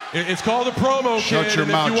It's called a promo, Shut kid. your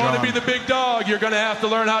And mouth, if you want to John. be the big dog, you're going to have to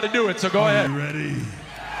learn how to do it. So go ahead. You ready?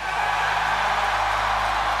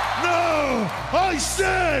 No! I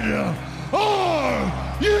said,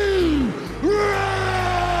 are you ready?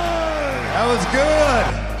 That was good.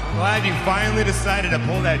 Glad you finally decided to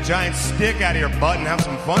pull that giant stick out of your butt and have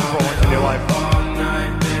some fun for once in your life.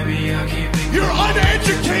 You're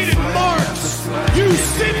uneducated marks! You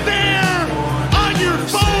sit there on your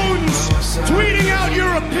phones tweeting out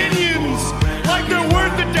your opinions like they're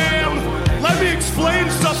worth a damn. Let me explain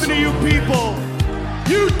something to you people.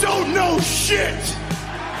 You don't know shit!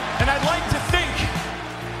 And I'd like to think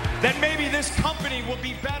that maybe this company will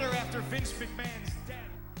be better after Vince McMahon's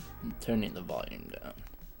death. I'm turning the volume down.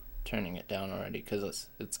 Turning it down already because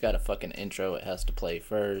it's got a fucking intro it has to play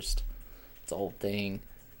first. It's a whole thing.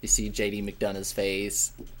 You see JD McDonough's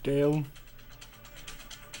face. Damn.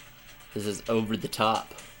 This is over the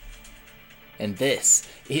top. And this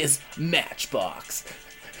is Matchbox.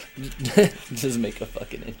 Just make a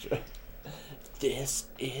fucking intro. This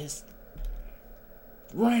is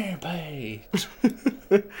Rampage.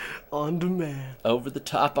 On demand. Over the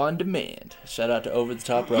top on demand. Shout out to Over the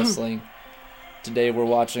Top Wrestling. Today we're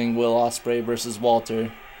watching Will Ospreay versus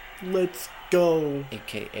Walter. Let's go.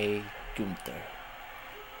 A.k.a. Gunther.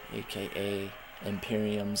 A.k.a.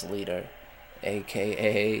 Imperium's leader.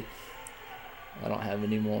 A.k.a. I don't have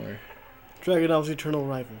any more. Dragunov's eternal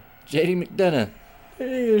rival. JD McDonough.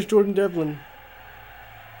 Hey, there's Jordan Devlin.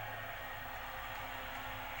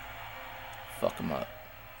 Fuck him up.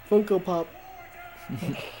 Funko Pop.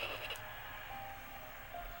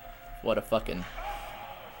 What a fucking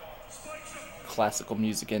classical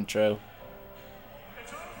music intro.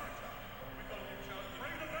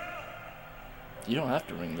 You don't have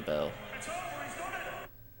to ring the bell.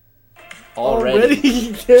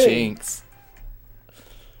 Already? Jinx.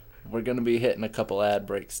 We're going to be hitting a couple ad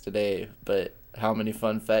breaks today, but how many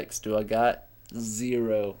fun facts do I got?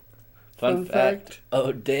 0. Fun fact.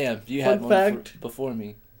 Oh, damn. You had one before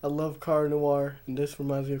me. I love Car Noir, and this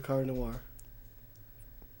reminds me of Car Noir.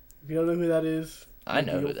 If you don't know who that is, I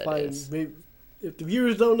know who that is. Maybe, if the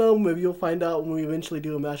viewers don't know, maybe you'll find out when we eventually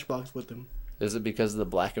do a Matchbox with them. Is it because of the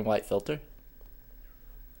black and white filter?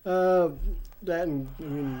 That and, I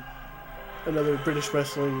mean, another British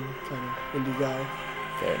wrestling kind of indie guy.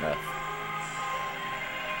 Fair enough.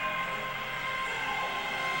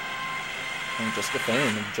 I'm just a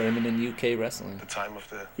fan of German and UK wrestling. The time of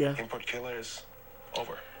the import killer is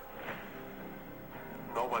over.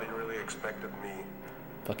 Nobody really expected me.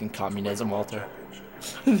 Fucking communism, Walter.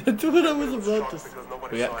 That's what I was about to say.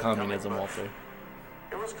 We got communism, Walter.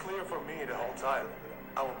 It was clear for me the whole time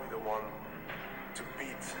I would be the one to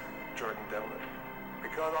beat Jordan Devlin.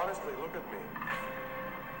 Because honestly, look at me.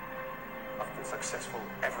 I've been successful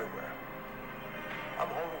everywhere. I'm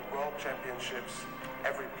holding world championships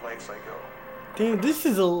every place I go. Damn, this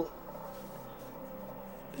is a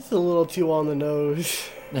little too on the nose.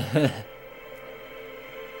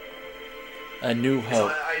 A new hope. It's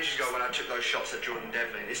like ages ago when I took those shots at Jordan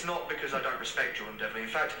Devlin. It's not because I don't respect Jordan Devlin. In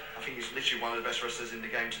fact, I think he's literally one of the best wrestlers in the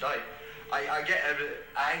game today. I get a bit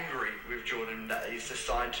angry with Jordan that he's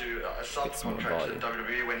assigned to a subcontract to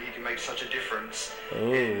WWE when he can make such a difference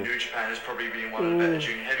in New Japan as probably being one of the better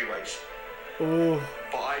junior heavyweights. But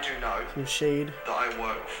I do know some shade that I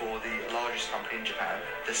work for the largest company in Japan,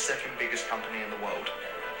 the second biggest company in the world.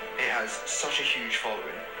 It has such a huge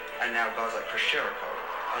following, and now guys like Chris Jericho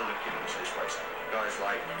are looking into this place. Guys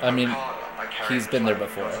like he's been there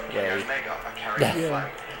before. Kenny Omega are carrying the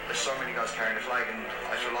flag. There's so many guys carrying the flag, and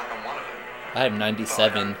I feel like I'm one of them. I have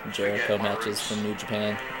 97 Jericho matches from New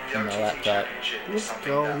Japan on my laptop. Let's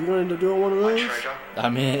go. You going to do one of those? I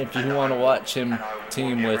mean, if you want to watch him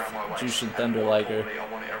team with Jushin Thunder Liger,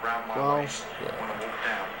 wow. I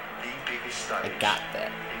got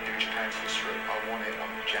that. In New Japan's history, I want it on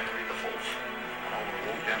January the 4th. And I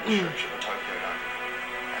will walk down the stretch of the Tokyo Dome,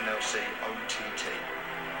 and they'll see OTT.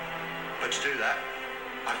 But to do that,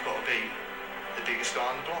 I've got to be the biggest guy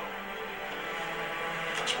on the block.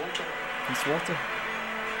 That's Walter. It's Walter.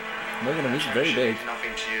 Look at him, he's very big.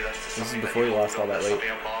 This is before he lost all that weight.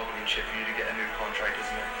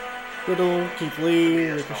 Little, Keith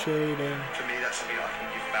Lee, Ricochet, damn. For me, that's something I can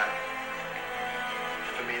give back.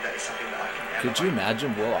 For me, that is something that I can never. Could you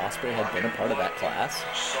imagine Will Ospreay had been a part of that class?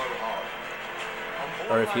 So hard.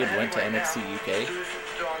 Or if he had went to NXT UK?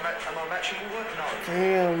 Am I matching Will? No.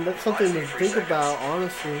 Damn, that's something to think about,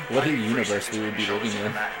 honestly. What a universe we would be living in.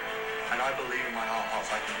 And I believe in my heart of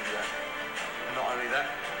hearts I can do that. Not only that,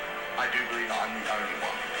 I do believe that I'm the only one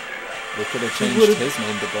who can do that. They could have changed his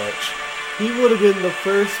name to Butch. He would have been the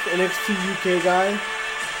first NXT UK guy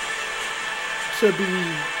to be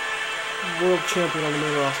world champion on the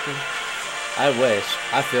main roster. I wish.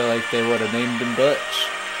 I feel like they would have named him Butch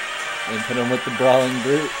and put him with the Brawling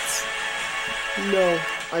Brutes. No,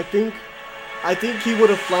 I think he would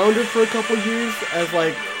have floundered for a couple years as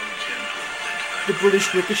like the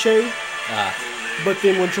British Ricochet. But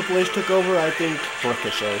then when Triple H took over, I think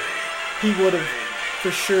Ricochet. He would have,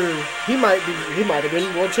 for sure. He might have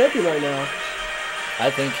been world champion right now.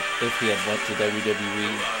 I think if he had went to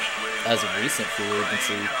WWE as a recent free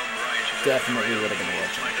agency, definitely would have been a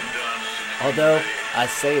world champion. Although I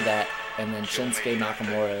say that, and then Shinsuke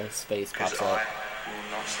Nakamura's face pops up.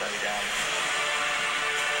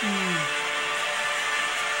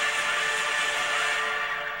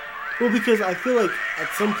 Well, because I feel like at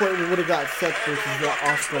some point we would have got Seth versus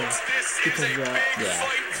Ospreay because of that. Yeah,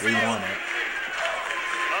 we want it.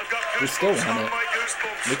 We still want it.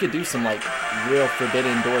 We could do some like real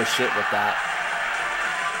Forbidden Door shit with that.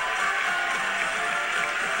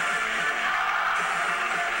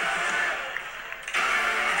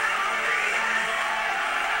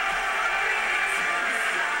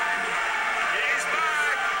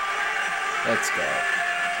 Let's go.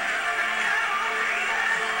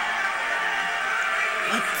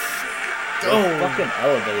 They're fucking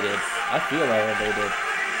elevated. I feel elevated.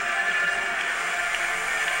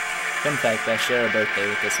 Fun fact, I share a birthday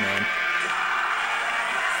with this man.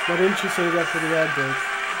 Why didn't you say that for the ad break?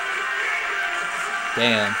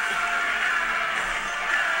 Damn.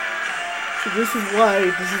 So this is why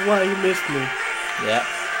he missed me. Yep.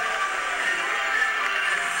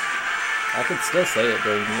 I could still say it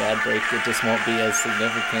during the ad break, it just won't be as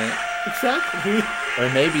significant. Exactly. Or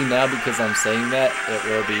maybe now because I'm saying that, it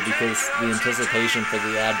will be, because the anticipation for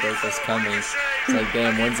the ad break is coming. It's like,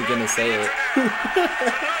 damn, when's he gonna say it?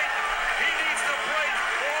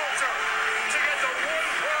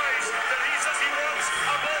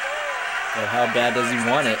 Or how bad does he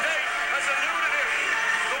want it?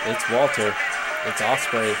 It's Walter. It's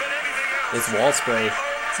Ospreay. It's Walspray.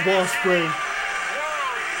 It's Walspray.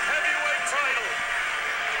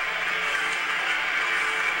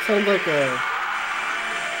 Sounds like a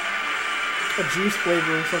juice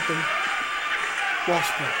flavor or something.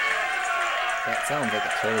 Walspray. That sounds like a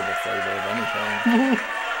terrible flavor of anything.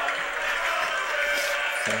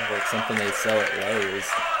 Sounds like something they sell at Lowe's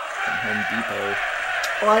and Home Depot.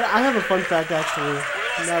 Oh, I have a fun fact actually.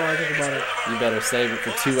 Now that I think about it. You better save it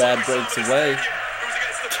for 2 ad breaks away.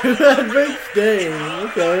 2 ad breaks? Dang,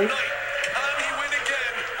 okay.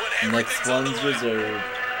 Next one's reserved.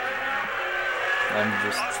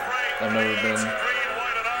 I've never been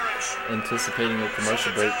anticipating a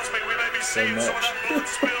commercial break so much.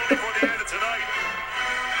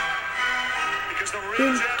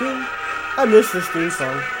 I miss this theme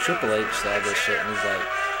song. Triple H saw this shit and he's like,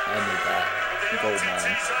 I need that. Gold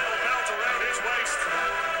mine.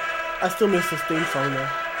 I still miss this theme song though.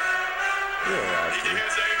 You're allowed to.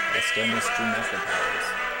 I still miss Drew McIntyre's.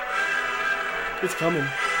 It's coming.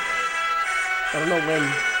 I don't know when.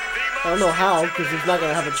 I don't know how, because he's not going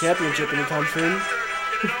to have a championship anytime soon.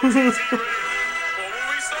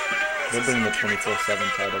 We'll bring the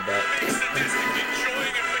 24/7 title back.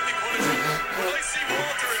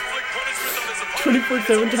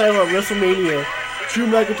 24/7 title at WrestleMania. Drew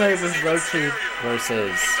McIntyre versus R-Truth.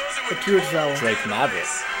 Versus Akira Tozawa. Drake Maverick.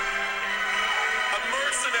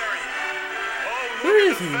 Where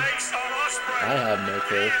is he? I have no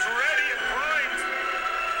clue.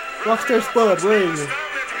 Rockstar Spud, where are you?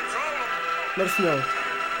 Let us know.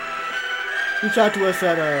 Reach out to us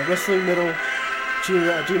at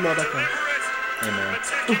wrestlingmiddle@gmail.com. Hey man.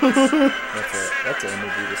 That's an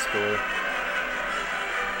interview to score.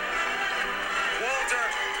 Walter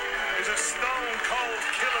is a stone cold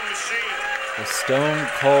killing machine. A stone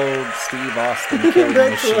cold Steve Austin killing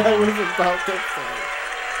That's machine. what I was about to say.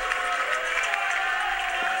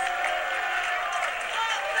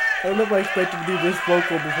 I don't know if I expected to be this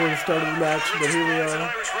vocal before the start of the match, but here we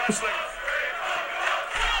are.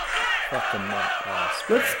 Fucking not.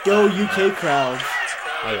 Let's go, UK crowds.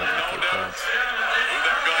 I love UK crowds.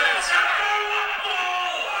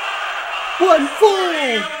 1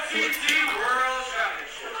 fall!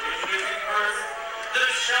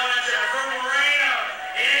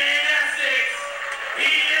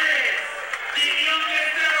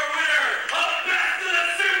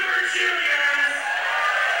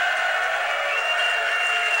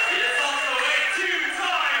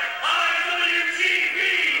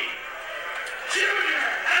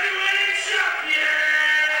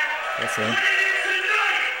 That's him.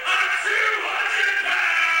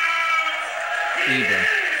 Even.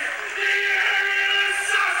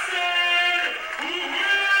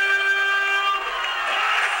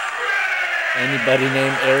 Anybody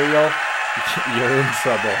named Ariel? You're in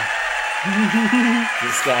trouble.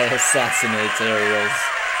 This guy assassinates aerials.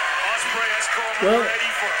 Well,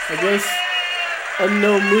 I guess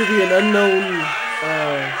unknown movie and unknown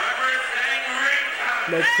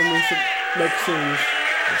next series.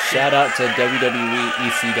 Shout out to WWE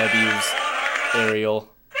ECW's aerial.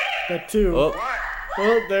 That too. Oh.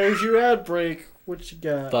 Well, there's your ad break. What you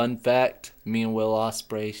got? Fun fact, me and Will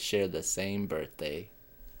Ospreay share the same birthday.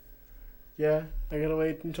 Yeah, I gotta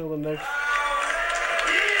wait until the next...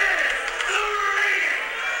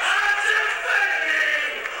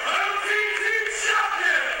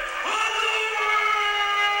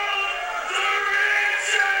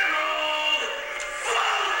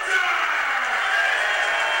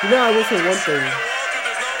 You know, I will say one thing.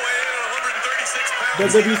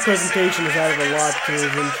 WWE's presentation has added a lot to his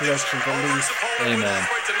introduction, at least. Amen.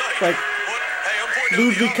 Like,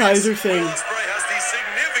 Ludwig Kaiser saying,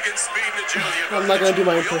 I'm not going to do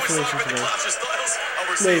my impersonation today.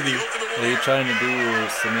 Maybe. Are you trying to do your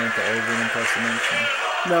Samantha Irvin impersonation?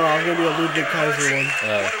 No, I'm going to do a Ludwig Kaiser one.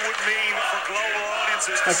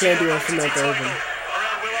 I can't do a Samantha Irvin.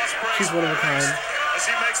 She's one of a kind.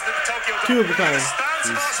 Two of a kind.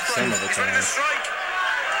 She's some of a kind.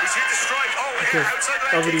 Okay,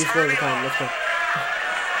 LVD's one of a kind. Let's go.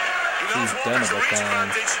 She's done of a kind.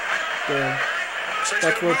 Damn.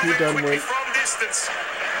 That's where Pete Dunne went.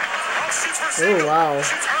 Oh, wow.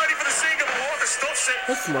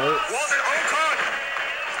 That's smart.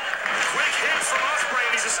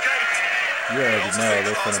 You already know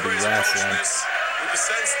they're going to be wrestling.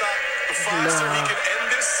 Nah.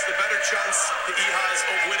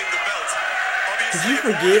 Did you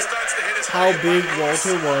forget how big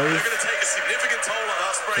Walter was?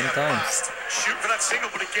 Sometimes.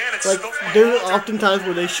 Like, there are often times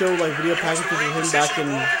where they show, like, video packages of him back in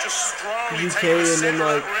the UK, and then,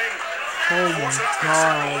 like, oh my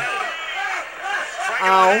god.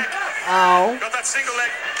 Ow. Ow.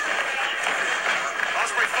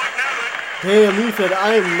 Damn, he said,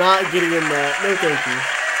 I am not getting in that. No, thank you.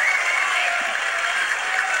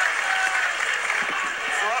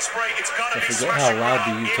 I forget how loud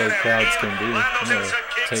the UK crowds can be. I'm going to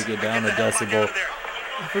take it down a decibel.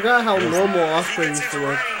 I forgot how normal Ospreay used to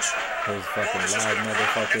look. Those fucking loud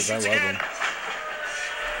motherfuckers, I love them.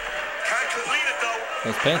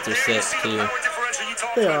 Those pants are sick, too.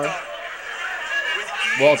 They are.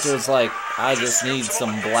 Walter's like, I just need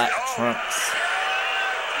some black trunks.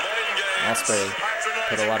 Ospreay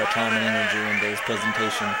put a lot of time and energy into his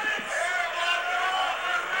presentation.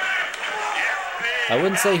 I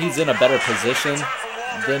wouldn't say he's in a better position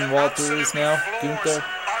than Walter is now, Gunther,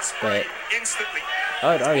 but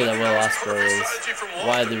I would argue that Will Ospreay is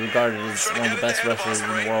widely regarded as one of the best wrestlers in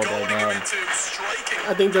the world right now.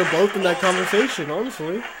 I think they're both in that conversation,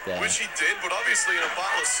 honestly. Yeah.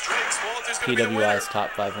 PWI's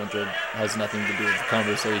top 500 has nothing to do with the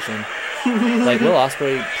conversation. Like, Will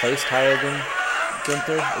Ospreay placed higher than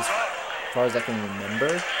Gunther, as far as I can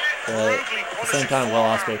remember. But at the same time, Will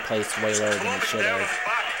Ospreay placed way lower than he should have.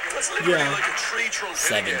 Yeah.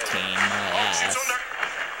 17, my ass.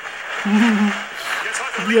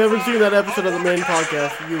 If you haven't seen that episode of the main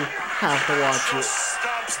podcast, you have to watch it.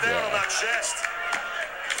 Yeah.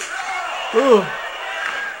 Ooh.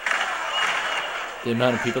 The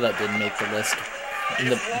amount of people that didn't make the list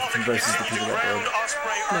versus the people that did.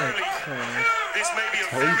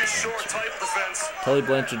 Tully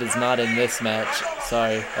Blanchard is not in this match.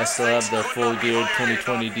 Sorry, I still have the Full Gear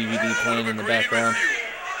 2020 DVD playing in the background.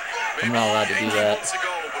 I'm not allowed to do that.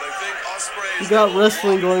 We got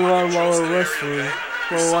wrestling going on while we're wrestling.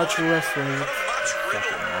 While we're watching wrestling.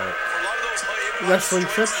 Fucking right. Wrestling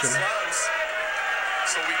section.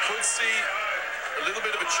 So we could see a little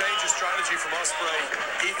bit of a change in strategy from Ospreay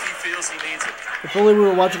if he feels he needs it. If only we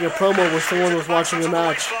were watching a promo where someone was watching a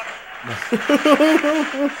match.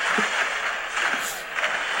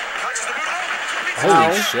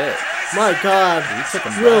 Holy shit. My god. He took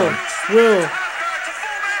him Will. down. Will.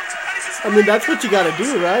 I mean, that's what you gotta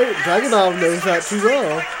do, right? Dragunov knows that too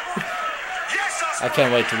well. I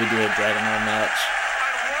can't wait till we do a Dragunov match.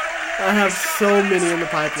 I have so many in the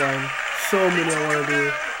pipeline. So many I want to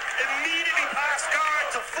do.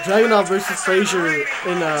 Dragunov versus Frazier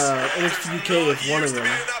in NXT UK is one of them.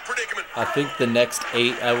 I think the next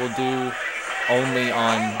 8 I will do only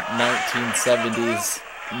on 1970s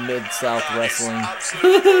Mid-South wrestling.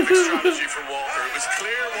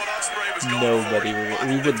 Nobody,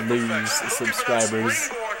 we would lose subscribers.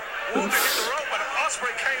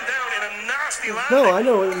 No, I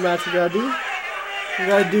know what match we gotta do. We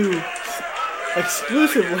gotta do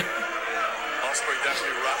exclusively.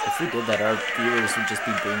 If we did that, our viewers would just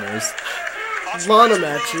be boomers. Lana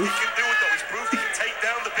matches.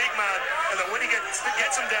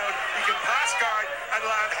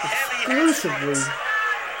 exclusively.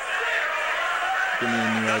 Give me a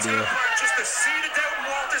new idea.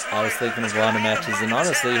 I was thinking of a lot of matches, and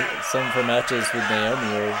honestly, some of her matches with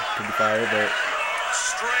Naomi were pretty fire, but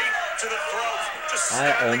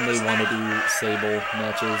I only want to do Sable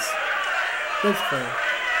matches. That's fair.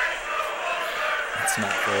 It's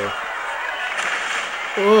not fair.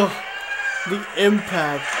 Ugh. The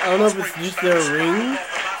impact. I don't know if it's just their ring,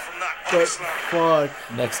 but fuck.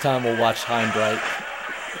 Next time we'll watch Heimdrich.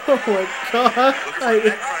 Oh my god.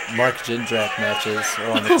 Mark Jindrak matches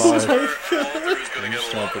are on the Oh card. my god. I'm just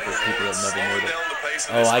trying to think of people that never made it.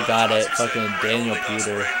 Oh, I got it. Fucking Daniel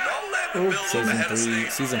Peter.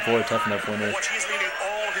 Season 4 Tough Enough winner.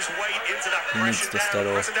 He needs to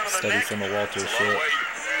study some of Walter's shit.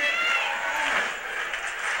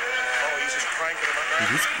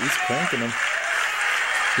 He's cranking him.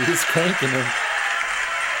 He's cranking him.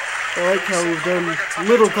 I like how we've done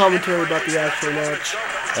little commentary about the actual match.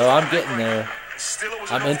 Oh, I'm getting there.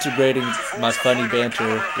 I'm integrating my funny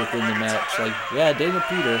banter within the match. Like, yeah, Daniel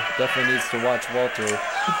Peter definitely needs to watch Walter.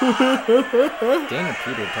 Daniel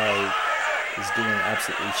Peter probably is doing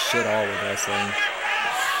absolutely shit all with wrestling.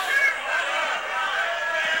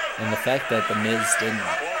 And the fact that The Miz didn't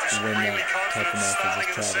win that type of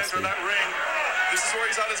match is a travesty.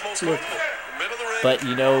 Look. But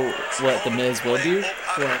you know what The Miz will do?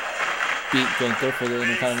 What? Beat Gunther for the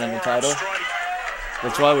Intercontinental title.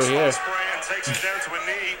 That's why we're here.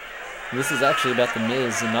 This is actually about The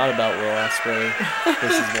Miz and not about Will Ospreay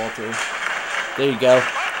versus Walter. There you go.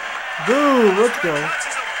 Boom, let's go.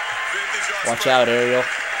 Watch out, Ariel.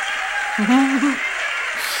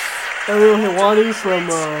 Ariel Helwani from,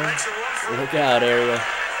 Look out, Ariel.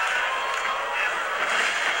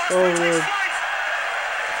 oh, Lord.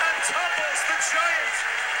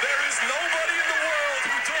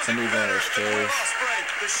 I need one of those chairs.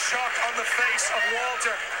 The shock on the face of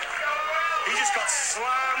Walter. He just got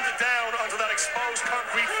slammed down onto that exposed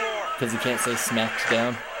concrete floor. Because he can't say smacked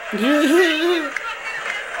down. Ospreay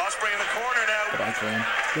in the corner now. But I can.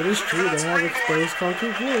 That is true, they have exposed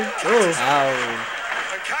concrete floor. Oh. Ow.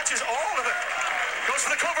 And catches all of it. Goes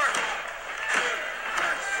for the cover.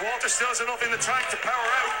 Walter still has enough in the tank to power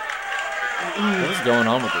out. What is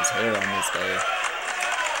going on with his hair on this day?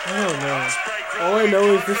 I don't know. All I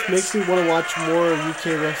know is this makes me want to watch more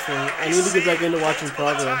UK wrestling. I need to get back into watching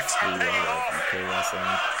Progress. Ooh, I love UK wrestling.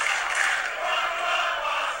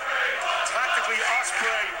 Tactically,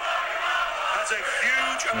 Ospreay has a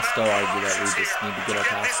huge I still argue that we just need to get our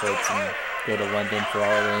passports and go to London for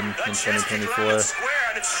All In 2024.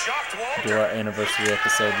 Do our anniversary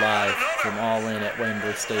episode live from All In at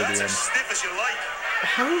Wembley Stadium.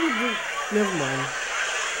 How did we... Never mind.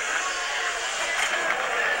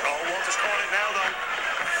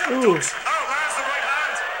 Ooh.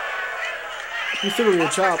 He's still gonna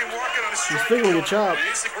get chopped. He's still gonna get chopped.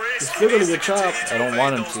 He's still gonna get chopped. I don't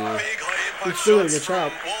want him to. He's still gonna get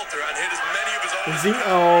chopped. Is he?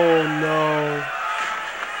 Oh no.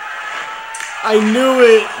 I knew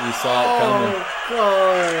it! You saw it coming. Oh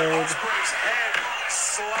god.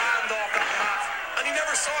 And he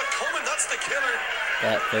never saw it coming, that's the killer.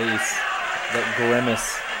 That face. That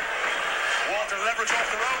grimace. Walter leverage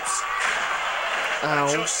off the ropes. Ow.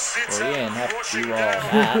 Well, you didn't have to do all that.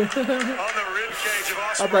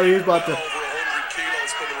 I thought he was about to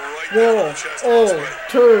whoa, oh,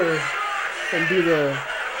 turn and do the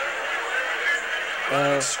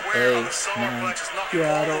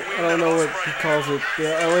yeah, I don't know what he calls it. The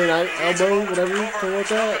LA elbow, whatever, something like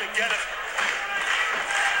that.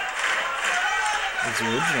 It was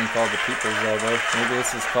originally called the People's Elbow. Maybe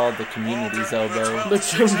this is called the Community's Elbow. The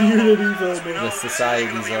Community's elbow. The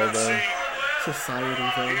Society's Elbow.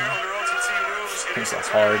 Society's elbow. It's a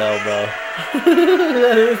hard elbow.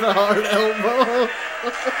 That is a hard elbow.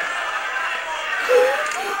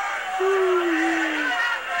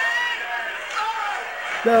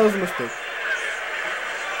 That was a mistake.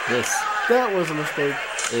 That was a mistake.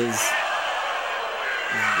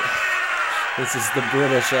 This is the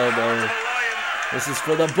British elbow. This is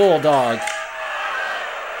for the Bulldog.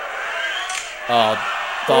 Oh,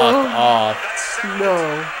 fuck off.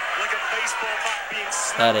 No.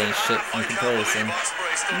 That ain't shit in comparison.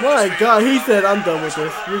 My god, he said, I'm done with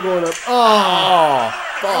this. You're going up. Oh,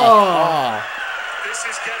 fuck off. This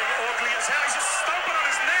is getting ugly as hell. He's just stomping on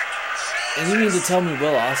his neck. And you mean to tell me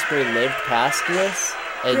Will Ospreay lived past this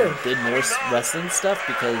and did more wrestling stuff?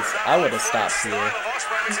 Because I would have stopped here.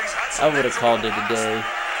 I would have called it a day.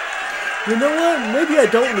 You know what? Maybe I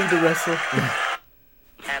don't need to wrestle.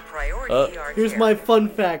 Here's my fun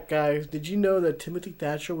fact, guys. Did you know that Timothy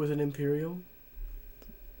Thatcher was an Imperial?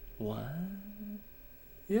 What?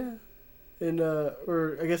 Yeah.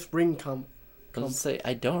 or I guess ring comp.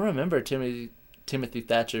 I don't remember Timothy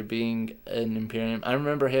Thatcher being an Imperium. I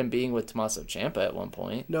remember him being with Tommaso Ciampa at one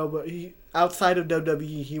point. No, but outside of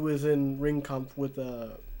WWE, he was in ring comp with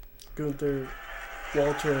Gunther,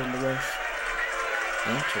 Walter, and the rest.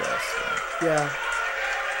 Interesting. Yeah.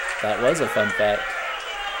 That was a fun fact.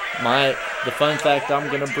 The fun fact I'm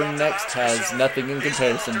going to bring next has nothing in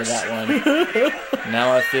comparison to that one.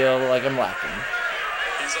 Now I feel like I'm lacking.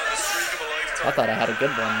 I thought I had a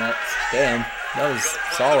good one next. Damn, that was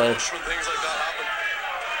solid.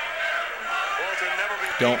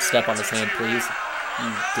 Don't step on his hand, please.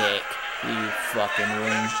 You dick. You fucking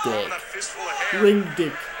ring dick. Ring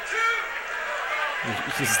dick.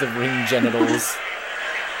 He's the ring genitals.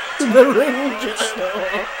 The ring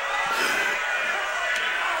genitals.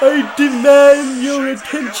 I demand your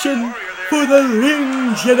attention for the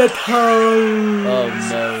ring genitals. Oh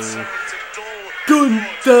no.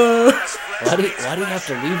 Gunther. Why do you have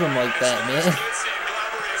to leave him like that, man?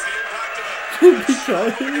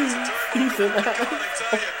 Because he's an asshole.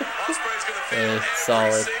 Hey,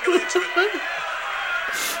 solid.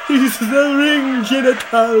 He's the ring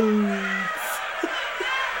genitals.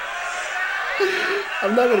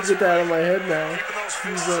 I'm not gonna get that out of my head now.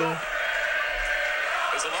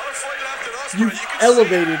 You've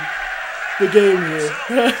elevated the game here.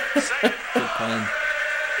 Good plan.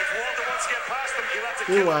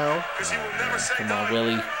 Meanwhile, come on,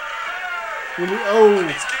 Willie.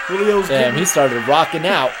 Willie O's damn, he started rocking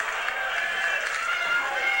out.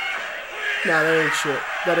 Nah, that ain't shit.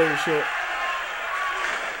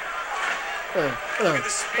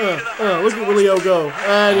 Look at Willie O go.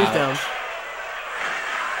 And he's down.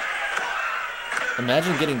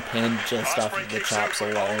 Imagine getting pinned just off of the chops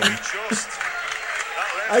alone.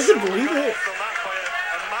 I can believe it.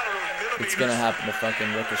 It's gonna happen to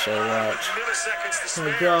fucking Ricochet, watch. Oh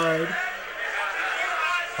my god.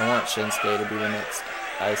 I want Shinsuke to be the next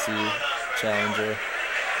IC challenger.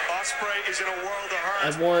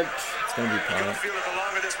 I want... It's gonna be Punk.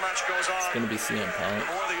 It's gonna be CM Punk.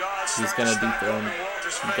 He's gonna dethrone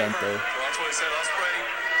Gunther. That's what I said. Ospreay,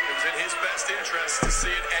 it was in his best interest to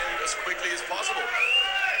see it end as quickly as possible.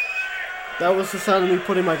 That was the sound of me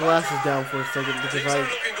putting my glasses down for a second because I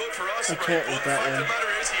can't with that one.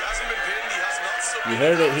 You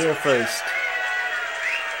heard it here first.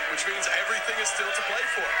 Which means everything is still to play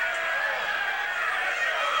for.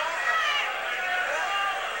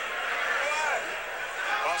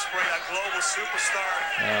 Ospreay, a global superstar.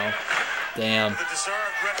 Oh, damn.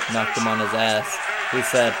 Knocked him on his ass. He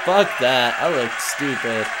said, fuck that. I look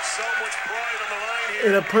stupid.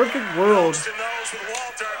 In a perfect world,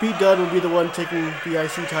 Pete Dunne would be the one taking the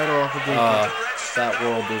IC title off of Gunther. That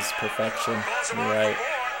world is perfection. You're right.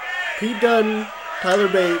 Pete Dunne, Tyler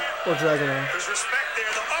Bate, or Dragunov.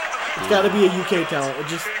 It's got to be a UK talent. It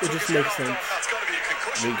just makes sense.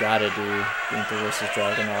 We gotta do Gunther versus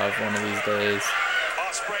Dragunov one of these days.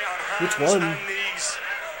 Which one?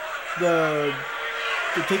 The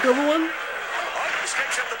takeover one?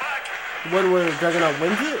 The one where Dragunov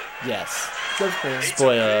wins it? Yes. That's fair.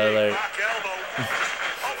 Spoiler alert.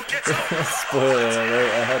 Spoiler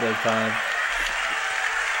alert ahead of time.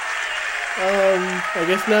 I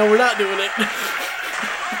guess now we're not doing it.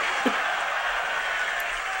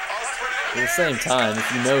 At the same time,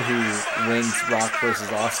 if you know who wins Rock versus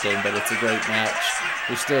Austin, but it's a great match,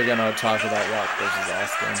 we're still gonna talk about Rock versus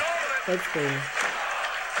Austin. That's fair.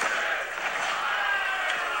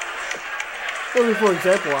 Well, for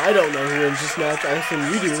example, I don't know who wins this match. I assume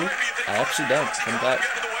you do. I actually don't. Come back.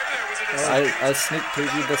 I sneak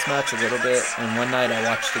previewed this match a little bit, and one night I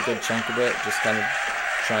watched a good chunk of it, just kind of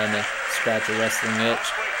trying to scratch a wrestling itch.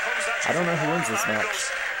 I don't know who wins this match.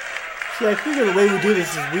 See, I figure the way we do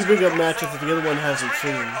this is we bring up matches that the other one hasn't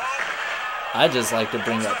seen. I just like to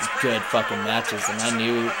bring up good fucking matches, and I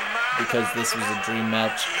knew because this was a dream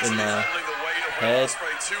match in my head,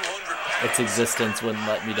 its existence wouldn't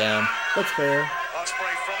let me down. That's fair.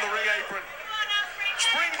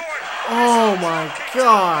 Oh my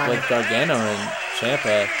god! With Gargano and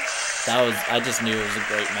Ciampa, I just knew it was a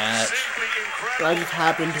great match. I just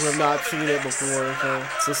happened to have not seen it before, so...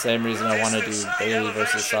 It's the same reason I want to do Bayley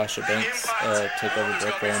versus Sasha Banks, take over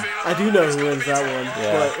Brooklyn. I do know who wins that one,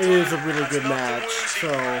 yeah. But it is a really good match, so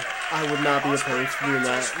I would not be opposed to doing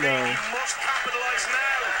that, no.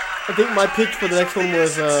 I think my pick for the next one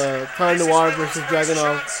was Time Noir versus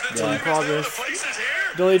Dragunov in progress.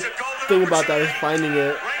 The only thing about that is finding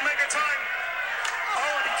it.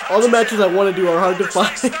 All the matches I want to do are hard to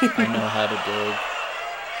find. I know how to dig.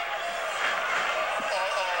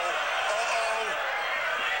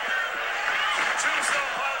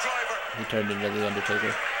 He turned into the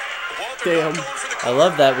Undertaker. Damn. I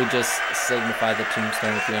love that we just signify the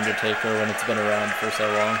tombstone with the Undertaker when it's been around for so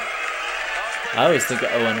long. I always think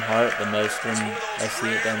of Owen Hart the most when I see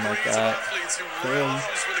it done like that. Damn.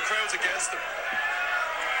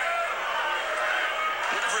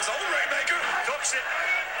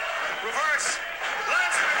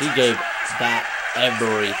 He gave that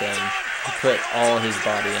everything. He put all his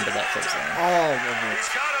body into that clothesline. All of it.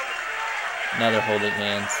 Now they're holding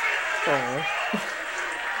hands. Oh.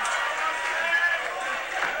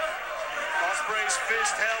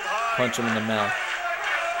 Punch him in the mouth.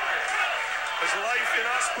 There's life in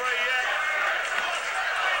Ospreay yet.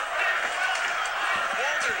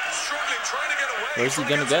 Walter struggling, trying to get away. Where's he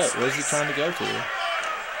gonna go? Where's he trying to go to?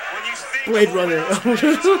 Blade Runner.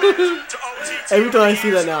 Every time I see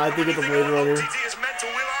that now, I think it's a Blade Runner.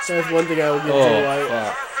 That's one thing I would give Jay White.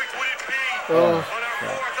 Fuck. Oh.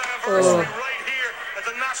 Right here at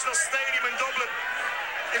the National Stadium in Dublin.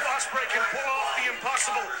 If Ospreay can pull off the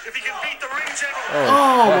impossible, if he can beat the ring general.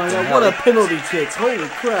 Oh my god, what a penalty kick. Holy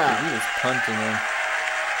crap. He was punting him.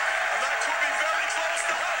 And that could be very close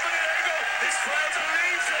to happening, Ego. This crowd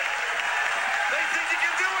believes it. They think he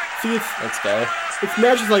can do it. See, Let's go. it's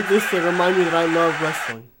matches like this that remind me that I love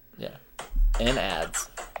wrestling. Yeah. And ads.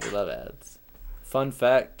 We love ads. Fun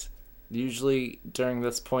fact. Usually during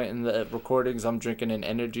this point in the recordings, I'm drinking an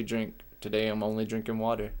energy drink. Today I'm only drinking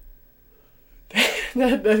water.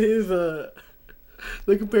 that is the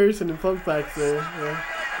comparison and fun facts there. Yeah.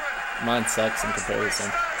 Mine sucks in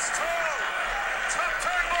comparison.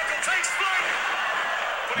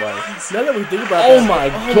 Right. Now that we think about Oh that, my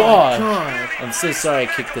oh god. my god. I'm so sorry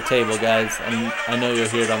I kicked the table, guys. I know you'll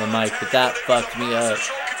hear it on the mic, but that fucked me up.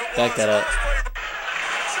 Back that up.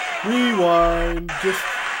 Rewind. Just,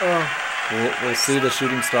 We'll see the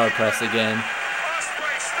shooting star press again.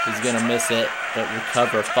 He's gonna miss it, but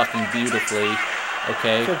recover fucking beautifully.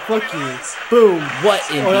 Okay. so fuck you. Boom. What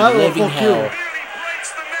in the that will living fuck you. hell?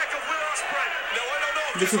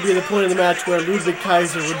 This would be the point of the match where Ludwig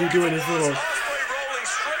Kaiser would be doing his little.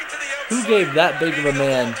 Who gave that big of a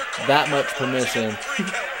man that much permission?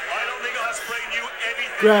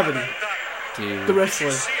 Gravity. Dude. The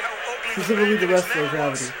wrestler. Specifically the wrestler,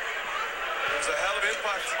 Gravity.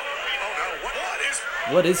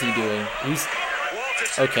 What is he doing? He's...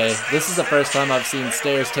 Okay, this is the first time I've seen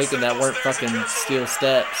stairs taken that weren't fucking steel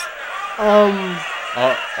steps.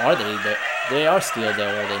 Are they? They are steel though,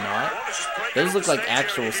 are they not? Those look like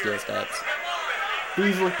actual steel steps.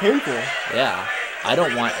 These look painful. Yeah. I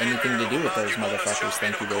don't want anything to do with those motherfuckers,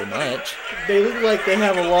 thank you very much. They look like they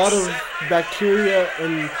have a lot of bacteria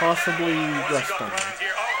and possibly rust on them.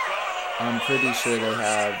 I'm pretty sure they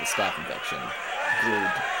have a staph infection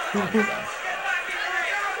glued onto them.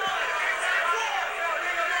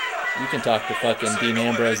 You can talk to fucking Dean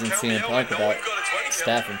Ambrose and CM Punk about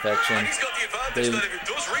staph infection. They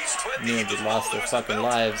nearly lost their fucking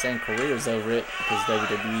lives and careers over it because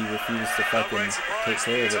WWE refused to fucking take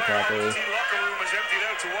care of it properly.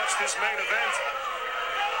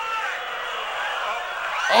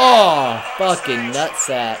 Oh, fucking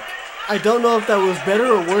nutsack. I don't know if that was better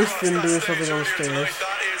or worse than doing something on the stairs.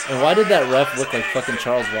 And why did that ref look like fucking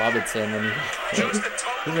Charles Robinson when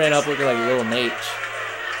he ran up looking like Lil Nate?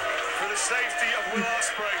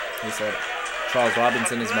 He said, Charles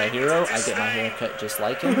Robinson is my hero. I get my hair cut just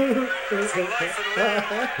like him. He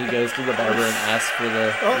goes to the barber and asks for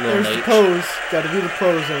the Lil There's the Nate. pose. Gotta do the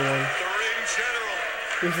pose, everyone.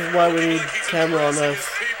 This is why we need camera on us.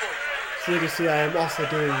 So you can see I am also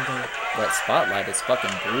doing that. That spotlight is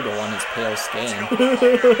fucking brutal on his pale skin.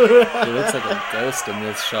 He looks like a ghost in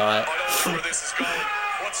this shot.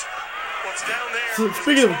 So,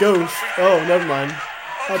 speaking of ghosts, oh, never mind.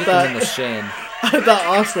 Kick him in the shin. I thought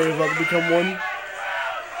Ospreay was about to become one.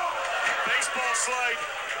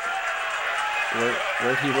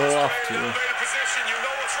 Where'd he roll off to?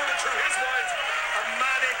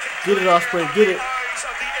 Get it, Ospreay, get it.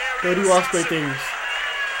 Go do Ospreay things.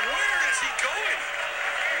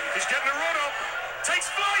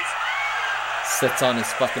 Sits on his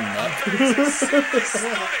fucking neck.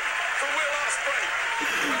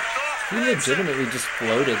 He legitimately just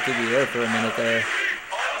floated through the air for a minute there.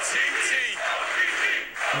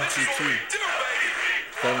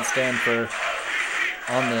 Doesn't stand for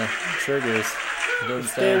on the triggers. Doesn't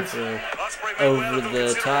stand for over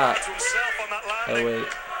the top. Oh wait.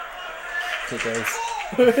 Kick ass.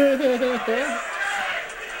 Both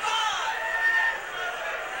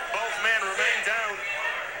men remain down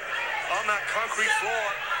on that concrete floor.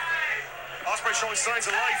 Ospreay showing signs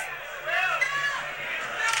of life.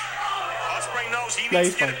 Ospreay knows he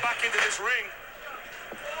needs to get it back into this ring.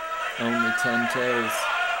 Only 10 toes.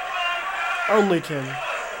 Only 10.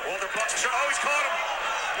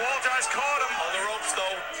 guy's caught him. On the ropes,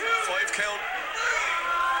 though. 5 count.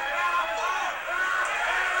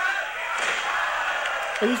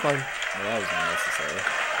 And he's fine. Well, that was unnecessary.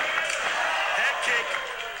 Head kick.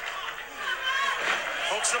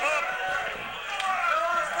 Hooks him up.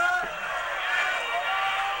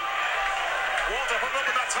 Walter hung up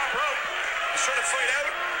on that top rope. He's trying to fight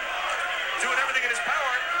out. Doing everything in his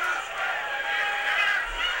power.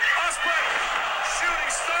 Ospreay.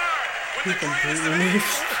 Shooting star. With He the greatest completely of missed.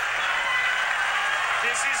 ease.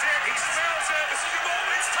 This is it. He smells it. This is the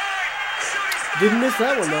moment. It's time. Shooting star. Didn't miss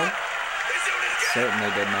that one, though. He's doing it again.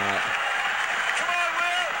 Certainly did not. Come on,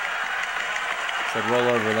 Will. Said, roll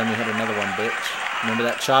over, let me hit another one, bitch. Remember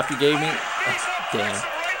that chop you gave me? Oh, damn.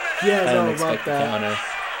 Yeah, I no, didn't about expect the that. counter.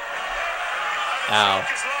 Ow.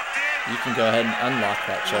 You can go ahead and unlock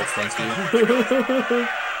that choke, thank you.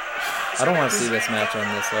 I don't want to see this match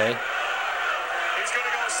end this way. He's going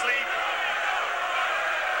to go to sleep.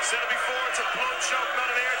 Said it before, it's a blood choke,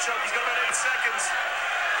 not an air choke. He's got about 8 seconds.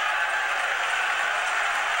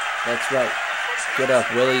 That's right. Get up,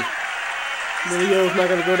 Willie. Willio's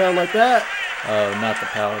not gonna go down like that. Oh, not the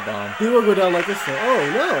power bomb. He will go down like this, though. Oh,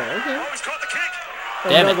 no. Okay. Oh, he's caught the kick.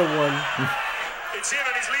 Damn it. Another one. It's in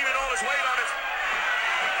and he's leaving all his weight on it.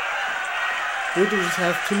 Gunther just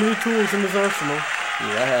has too many tools in his arsenal.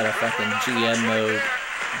 Dude, I had a fucking GM mode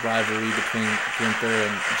rivalry between Gunther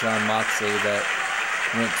and John Moxley that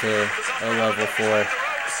went to a level 4.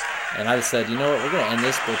 And I said, you know what, we're going to end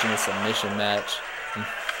this bitch in a submission match.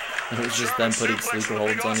 And it was just them putting sleeper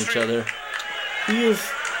holds on each other. He is,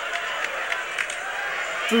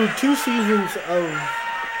 through 2 seasons of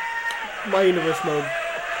My Universe mode,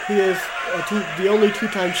 he is the only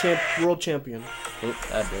 2-time world champion. Oop,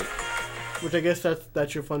 that broke. Which I guess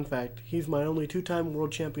that's your fun fact. He's my only 2-time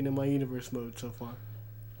world champion in My Universe mode so far.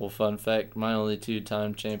 Well, fun fact, my only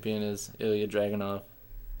 2-time champion is Ilya Dragunov,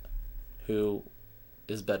 who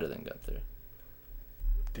is better than Gunther.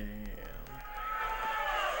 Damn.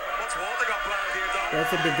 What's Walter got planned here, Dom?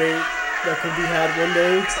 That's a debate that could be had one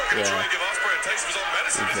day. Yeah. Try and give Ospreay a taste of his own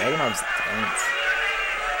medicine. Dude, Dragunov's intense.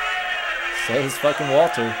 So is fucking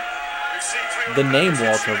Walter. We've seen 300 The name matches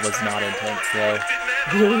Walter in was series not now. intense, though. It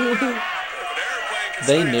didn't end well. But Airplane can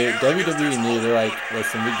They stay knew, here because WWE there's knew, they're like,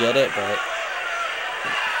 listen, we get it, but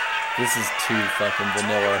this is too fucking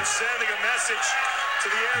vanilla. sending a message to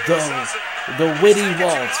the area assassin. The witty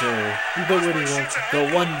Walter. The witty Walter. The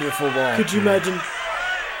wonderful Walter. Could you imagine?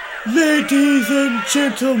 Ladies and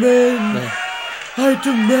gentlemen, I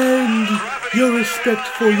demand your respect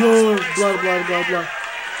for your blah blah blah blah.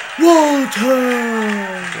 Walter!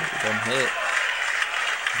 One hit.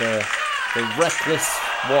 The reckless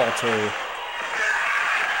Walter.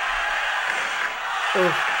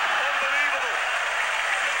 Oh.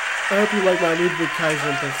 I hope you like my new Big Kaiser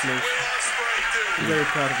impersonation. I'm very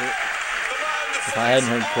proud of it. If I hadn't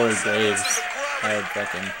heard Corey Graves, I would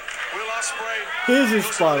fucking... Will Ospreay His is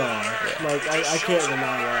spot on. Yeah. Like, I can't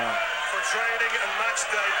deny that. for training and match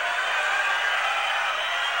day.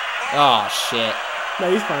 Oh, shit. No,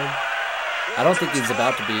 he's fine. I don't think he's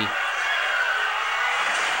about to be...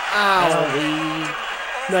 Ow.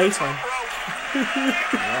 No, he's fine.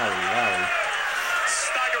 Wowie.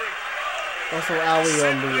 Staggering. Also, Owie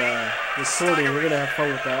on the recording. We're gonna have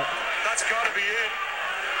fun with that. That's got to be it.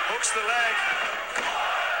 Hooks the leg.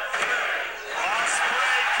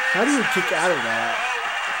 Ospreay kicks. How do you kick out of that?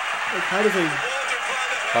 Like, how does he...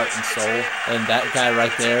 Heart and soul. And that guy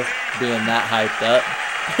right there being that hyped up.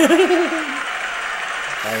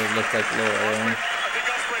 That would look like Lil Aaron. I think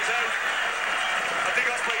Ospreay's out. I think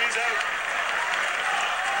Ospreay is out.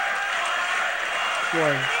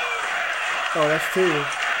 One. Oh, that's 2. I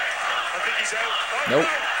think he's out. Oh, Nope. no.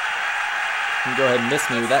 You can go ahead and miss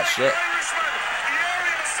me with that shit. Irishman, the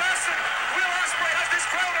area assassin. Will Ospreay has this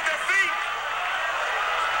crowd on their feet.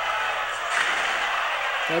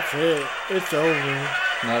 That's it. It's over.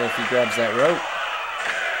 Not if he grabs that rope.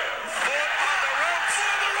 Foot on the ropes.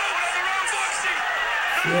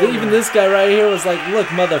 On the ropes. Even this guy right here was like, look,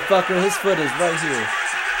 motherfucker, his foot is right here.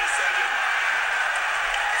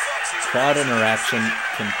 Crowd interaction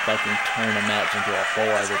can fucking turn a match into a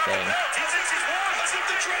whole other thing.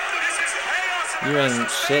 You ain't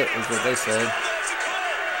shit, is what they said.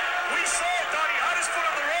 We saw Donnie had his foot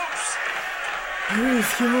on the ropes. Here is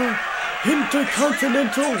your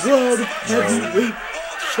Intercontinental World Heavyweight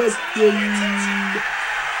Champion,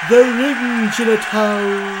 the Ring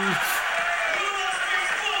Genitals.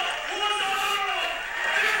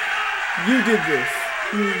 You did this.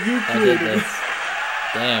 You I did created this. it.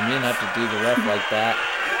 Damn, you didn't have to do the ref like that.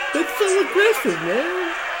 That's so aggressive, man.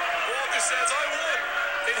 Walter says I won.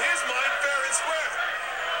 In his mind, fair and square.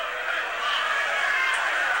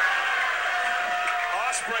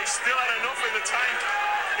 still had enough in the tank,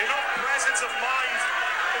 enough presence of mind,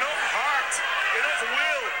 enough heart, enough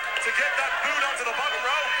will to get that boot onto the bottom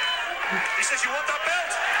rope. He says, "You want that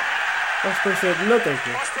belt?" Ospreay said, "No, thank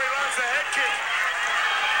you." Ospreay lands the head kick.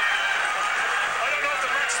 I don't know if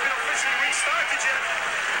the match has been officially restarted yet.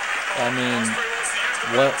 I mean,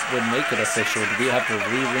 what would make it official? Do we have to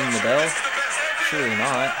re-ring the bell? Surely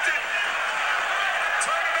not.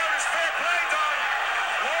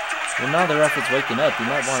 Well, now the ref is waking up. You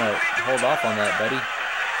might want to hold off on that, buddy.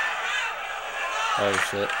 Oh,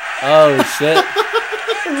 shit. Oh, shit.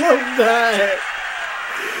 I love that.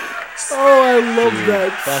 Oh, I love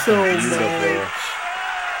that so much.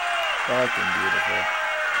 Fucking beautiful.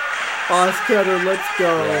 Oscutter, let's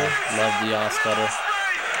go. Yeah, love the Oscutter.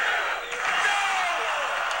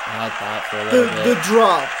 I thought for a little bit. The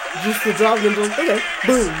drop. Just the drop and just, okay,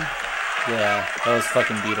 boom. Yeah, that was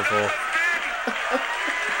fucking beautiful.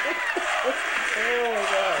 Oh my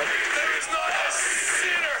god.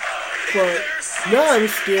 But now I'm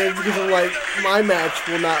scared because I'm like, my match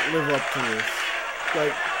will not live up to this.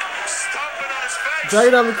 Like,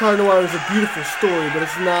 Dragon Avocado Noir is a beautiful story, but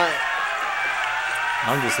it's not.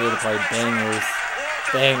 I'm just here to play bangers.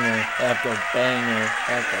 Banger after banger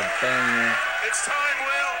after banger. It's time,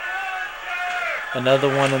 Will. Another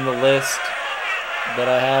one on the list that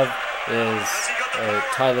I have is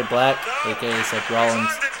Tyler Black, a.k.a. Seth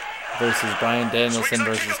Rollins, versus Bryan Danielson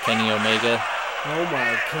versus Kenny Omega. Oh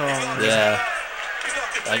my god. Yeah.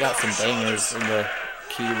 I got some bangers in the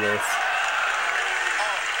key list.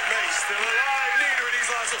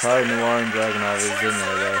 Probably Noir and Dragunov is in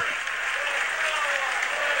there though.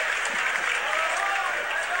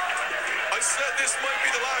 I said this might be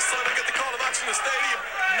the last time I get to call a match in the stadium.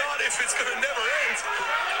 Not if it's going to never end.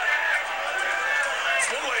 It's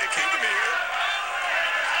one way of keeping me here.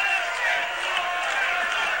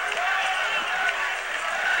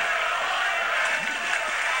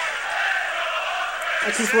 I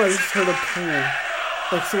just heard a pool.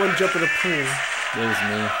 Like someone jump in a pool. It was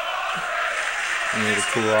me. I need to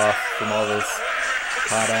cool off from all this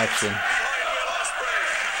hot action.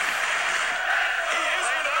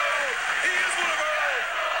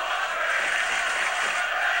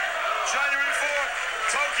 January 4th,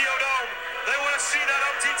 Tokyo Dome. They want to see that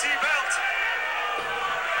OTT belt.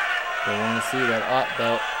 They want to see that hot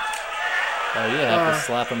belt. Oh, you have to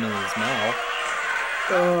slap him in his mouth.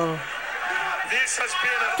 This has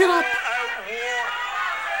been a Get up. all-out war.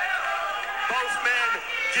 Both men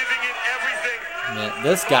giving it everything. Man,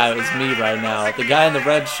 this guy was me right now. The guy in the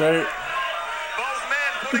red shirt. Both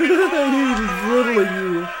men putting it all He's literally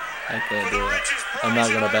you. I can't do it. I'm not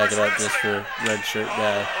going to back it up just for red shirt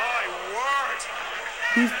guy. my word.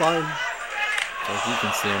 He's fine. Like you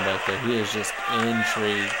can see him back there. He is just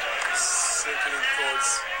intrigued. Sickening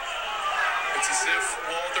thoughts. It's as if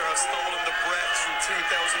Walter has stolen the breath from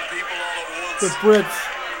 2,000 people all at once. The Brits.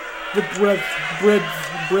 The breath. Breads.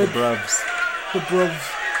 The bruvs. The bruvs.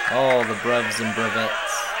 All the bruvs and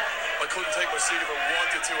brevettes. I couldn't take my seat if I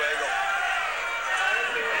wanted to, Ego.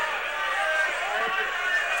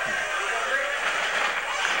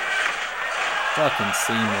 Fucking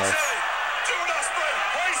seamless.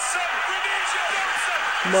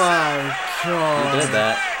 My He god. did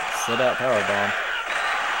that. Sit-out powerbomb.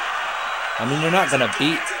 I mean, you're not going to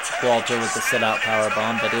beat Walter with the sit-out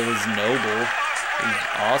powerbomb, but it was noble. It was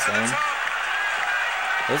awesome.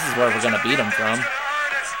 This is where we're going to beat him from.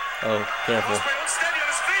 Oh, careful.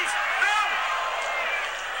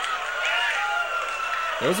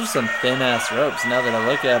 Those are some thin-ass ropes now that I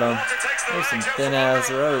look at them. Those are some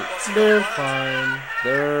thin-ass ropes. They're fine.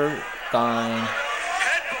 They're fine.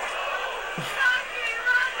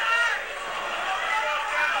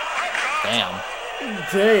 Damn.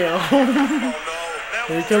 Damn.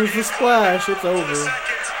 Here comes the splash. It's over.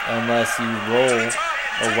 Unless you roll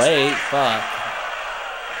away. Fuck.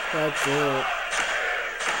 That's it.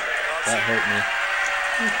 That hurt me.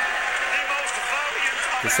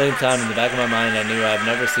 At the same time, in the back of my mind, I knew I've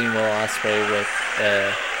never seen Will Ospreay with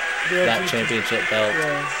that championship belt.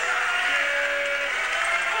 Yeah.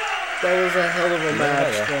 That was a hell of a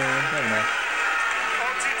match, though.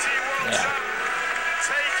 Yeah.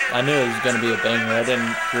 I knew it was going to be a banger. I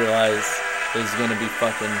didn't realize it was going to be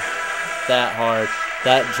fucking that hard.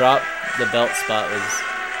 That drop the belt spot was...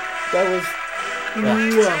 That was...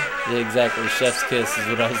 Exactly. Chef's kiss is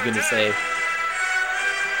what I was going to say.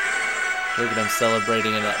 Look at him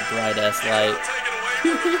celebrating in that bright-ass light.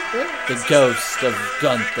 The ghost of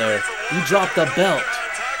Gunther. He dropped the belt.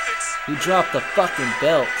 He dropped the fucking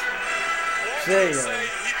belt. Damn.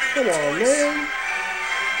 Come on, man.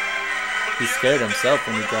 He scared himself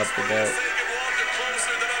when he dropped the belt.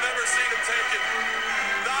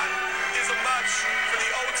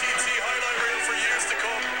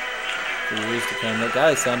 We used to come. That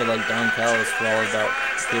guy sounded like Don Callis for all about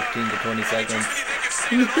 15 to 20 seconds.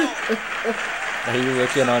 Are you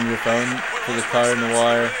looking on your phone for the Car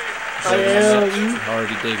Noir? I am.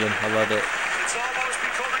 Already digging. I love it.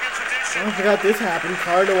 Oh, I forgot this happened.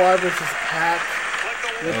 Car Noir versus Pac.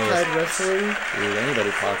 Riptide Wrestling. Dude,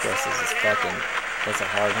 anybody Pac wrestles is fucking... That's a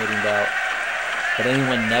hard-hitting bout. But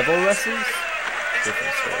anyone Neville wrestles?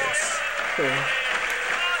 Different story. Yeah.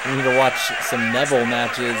 We need to watch some Neville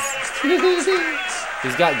matches.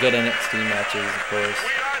 He's got good NXT matches, of course.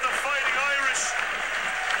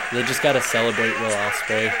 They just gotta celebrate Will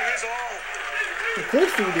Ospreay. Of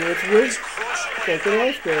course we do. It's Will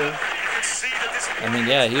Ospreay. I mean,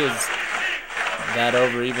 yeah, he was that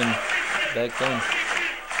over even back then.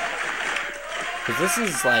 Because this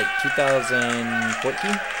is like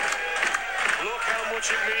 2014?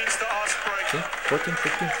 14,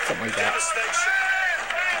 15, something like that.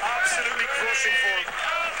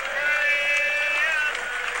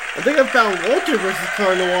 I think I found Walter versus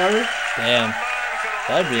Car Noir. Damn.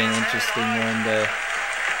 That'd be an interesting one to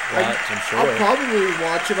watch, I'm sure. I'll probably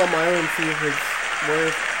watch it on my own, see if it's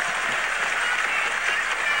worth.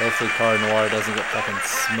 Hopefully Car Noir doesn't get fucking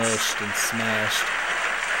smushed and smashed.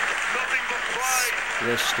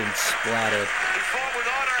 Splished and splattered.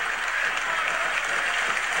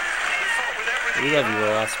 We love you,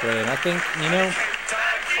 Will Ospreay, and I think, you know,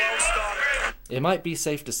 it might be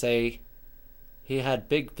safe to say he had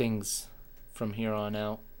big things from here on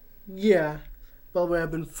out. Yeah. By the way, I've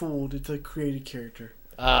been fooled. It's a created character.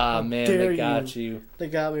 Ah, man, they got you. They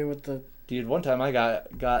got me with the... Dude, one time I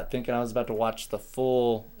got thinking I was about to watch the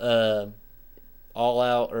full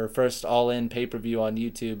all-out or first all-in pay-per-view on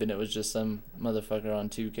YouTube, and it was just some motherfucker on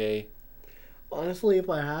 2K. Honestly, if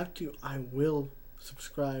I have to, I will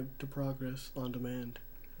subscribe to Progress on Demand.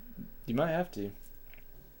 You might have to.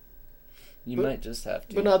 You might just have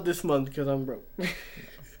to. But not this month, because I'm broke.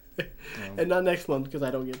 And not next month, because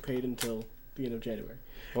I don't get paid until the end of January.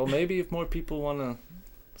 Well, maybe if more people want to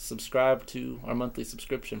subscribe to our monthly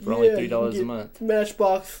subscription for only $3 a month.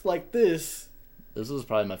 Matchbox like this. This was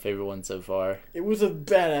probably my favorite one so far. It was a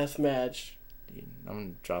badass match. Dude, I'm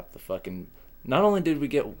going to drop the fucking... Not only did we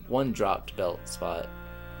get one dropped belt spot,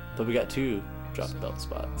 but we got two dropped belt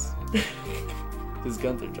spots. Because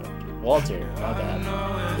Gunther dropped it. Walter, my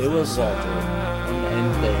bad. It was Walter. On the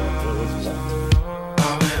end there, it was Walter.